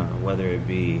 whether it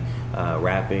be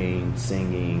rapping,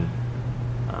 singing.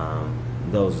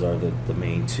 Those are the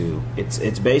main two.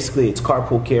 It's basically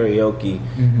carpool karaoke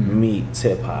meets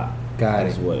hip hop. Got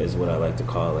it. Is what I like to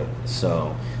call it.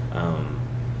 So.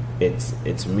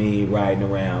 It's me riding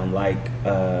around like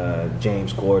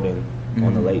James Corden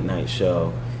on the late night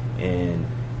show and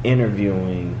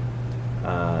interviewing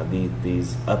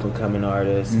these up and coming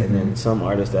artists, and then some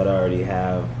artists that already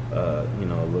have a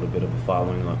little bit of a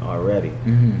following already.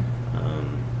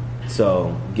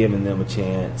 So giving them a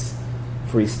chance,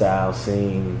 freestyle,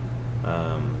 sing.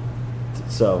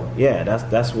 So yeah,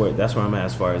 that's where I'm at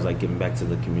as far as like getting back to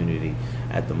the community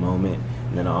at the moment.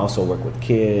 And then I also work with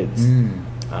kids.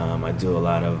 I do a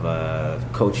lot of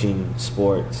coaching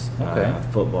sports,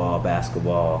 football,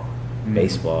 basketball,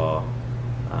 baseball.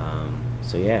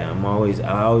 So yeah,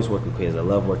 I always work with kids. I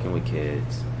love working with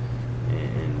kids,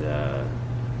 and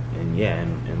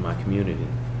in my community.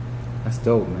 That's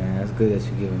dope, man. That's good that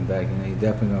you're giving back. You're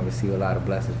definitely gonna receive a lot of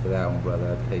blessings for that one, brother.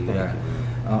 I'll tell you that.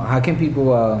 How can people,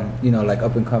 like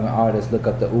up and coming artists, look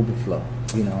up the Uberflow?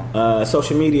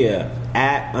 Social media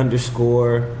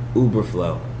 @_Uberflow.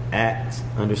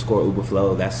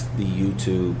 @_Uberflow. That's the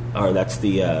YouTube, or that's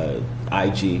the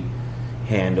IG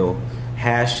handle.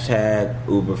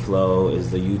 #Uberflow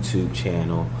is the YouTube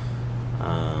channel.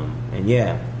 And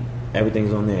yeah,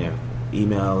 everything's on there.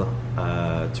 Email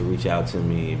to reach out to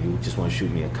me. If you just want to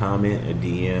shoot me a comment, a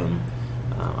DM,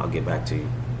 I'll get back to you.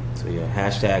 So yeah,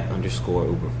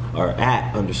 #_Uber or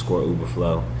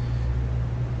 @_Uberflow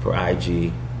for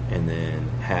IG, and then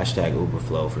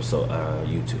 #Uberflow for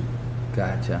YouTube.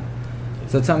 Gotcha.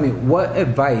 So tell me, what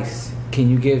advice can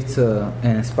you give to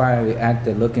an aspiring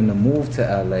actor looking to move to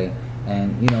LA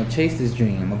and chase this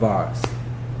dream of ours?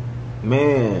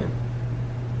 Man,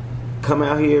 come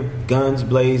out here, guns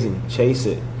blazing, chase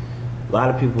it. A lot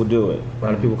of people do it. A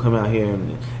lot of people come out here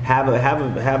and have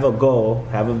a goal,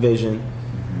 have a vision,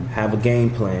 have a game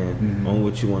plan on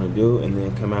what you want to do, and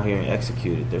then come out here and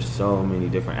execute it. There's so many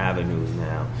different avenues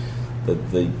now.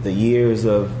 The years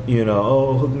of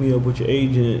hook me up with your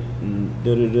agent and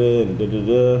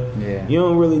Yeah. You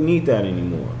don't really need that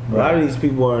anymore. Right. A lot of these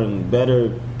people are in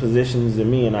better positions than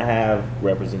me, and I have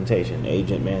representation,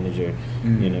 agent, manager,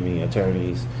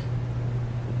 attorneys.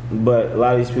 But a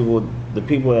lot of these people, the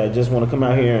people that just want to come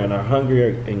out here and are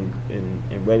hungry and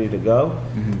ready to go,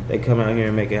 they come out here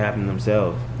and make it happen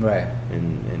themselves. Right.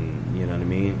 And you know what I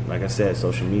mean? Like I said,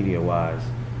 social media wise,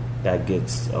 that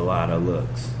gets a lot of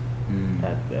looks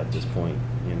at this point.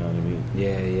 You know what I mean?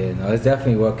 Yeah. No, it's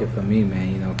definitely working for me,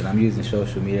 man. Because I'm using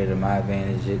social media to my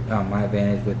advantage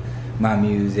with my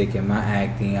music and my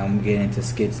acting. I'm getting into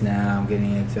skits now. I'm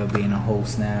getting into being a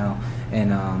host now,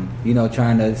 and you know,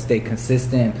 trying to stay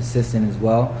consistent and persistent as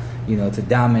well. You know, to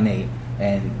dominate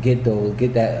and get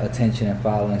that attention and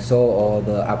following, so all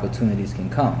the opportunities can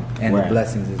come and the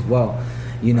blessings as well.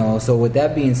 You know, so with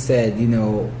that being said, you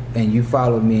know, and you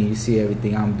follow me and you see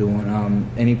everything I'm doing.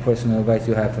 Any personal advice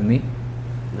you have for me?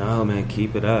 No, man,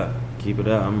 keep it up. Keep it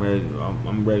up. I'm ready.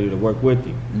 I'm ready to work with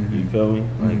you. Mm-hmm. You feel me?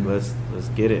 Like let's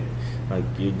get it.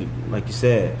 Like you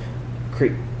said,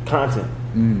 create content.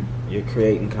 Mm-hmm. You're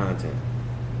creating content,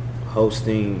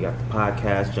 hosting. You got the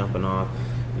podcast jumping off.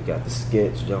 You got the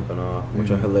skits jumping off, which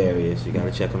are hilarious. You got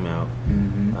to check them out.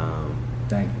 Mm-hmm.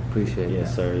 Thank you. Appreciate it.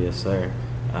 Yes, sir. Yes, sir.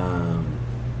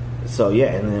 So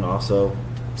yeah, and then also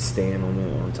staying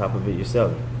on top of it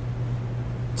yourself.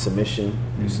 Submission.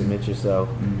 You submit yourself.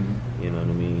 You know what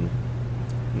I mean.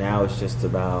 Now it's just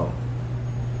about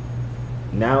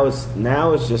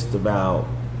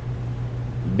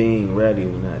being ready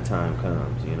when that time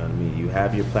comes. You know what I mean. You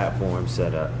have your platform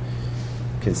set up.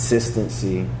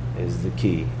 Consistency is the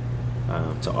key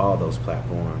to all those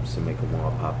platforms to make them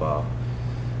all pop off.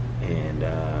 And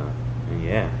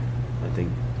yeah, I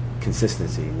think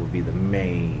consistency will be the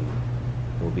main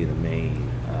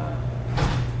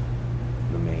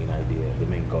idea, the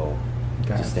main goal.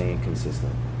 Gotcha. Just staying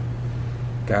consistent.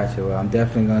 Gotcha. Well, I'm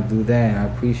definitely gonna do that, and I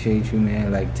appreciate you,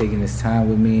 man, like taking this time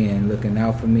with me and looking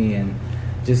out for me and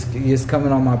just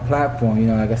coming on my platform. You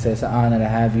know, like I said, it's an honor to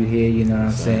have you here. You know what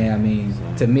I'm saying? I mean,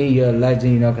 to me, you're a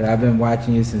legend. You know, because I've been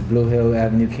watching you since Blue Hill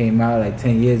Avenue came out like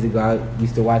 10 years ago. I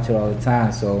used to watch it all the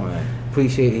time. So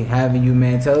appreciate having you,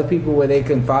 man. Tell the people where they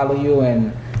can follow you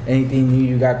and anything new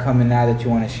you got coming out that you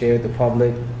want to share with the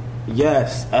public.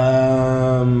 Yes.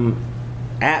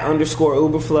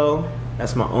 @_Uberflow.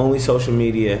 That's my only social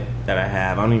media that I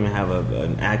have. I don't even have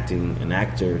an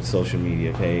actor social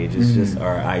media page. It's just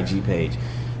our IG page.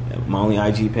 My only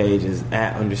IG page is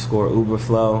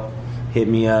 @_Uberflow. Hit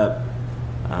me up.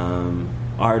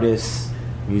 Artists,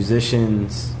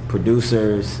 musicians,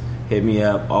 producers, hit me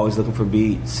up. Always looking for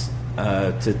beats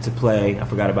to play. I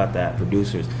forgot about that.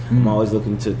 Producers. I'm always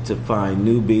looking to find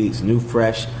new beats, new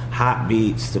fresh, hot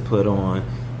beats to put on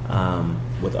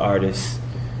with artists.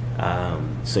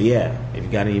 So yeah, if you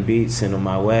got any beats, send them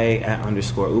my way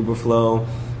 @_Uberflow.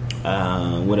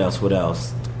 What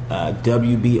else?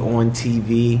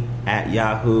 WBOnTV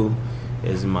 @Yahoo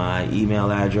is my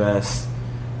email address.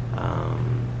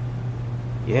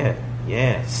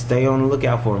 Yeah. Stay on the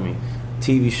lookout for me.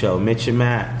 TV show Mitch and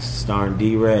Max, starring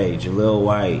D-Ray, Jaleel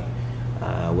White.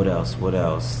 What else?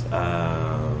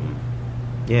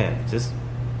 Yeah, just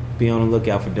be on the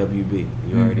lookout for WB.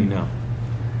 You already know.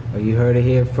 Well, you heard it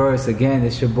here first. Again,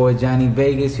 it's your boy Johnny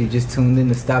Vegas. You just tuned in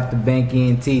to Stop the Bank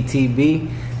ENT TV.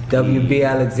 WB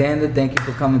Alexander, thank you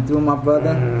for coming through, my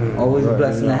brother. Always a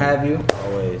blessing to have you.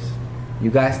 Always.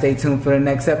 You guys stay tuned for the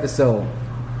next episode.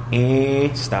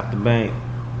 And Stop the Bank.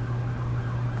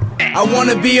 I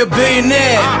wanna be a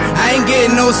billionaire. I ain't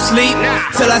getting no sleep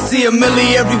till I see $1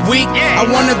 million every week. I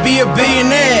wanna be a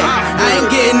billionaire. I ain't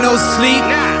getting no sleep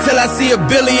till I see $1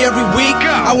 billion every week.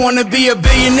 I wanna be a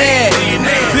billionaire.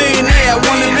 Billionaire. I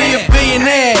wanna be a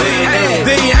billionaire.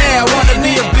 Billionaire.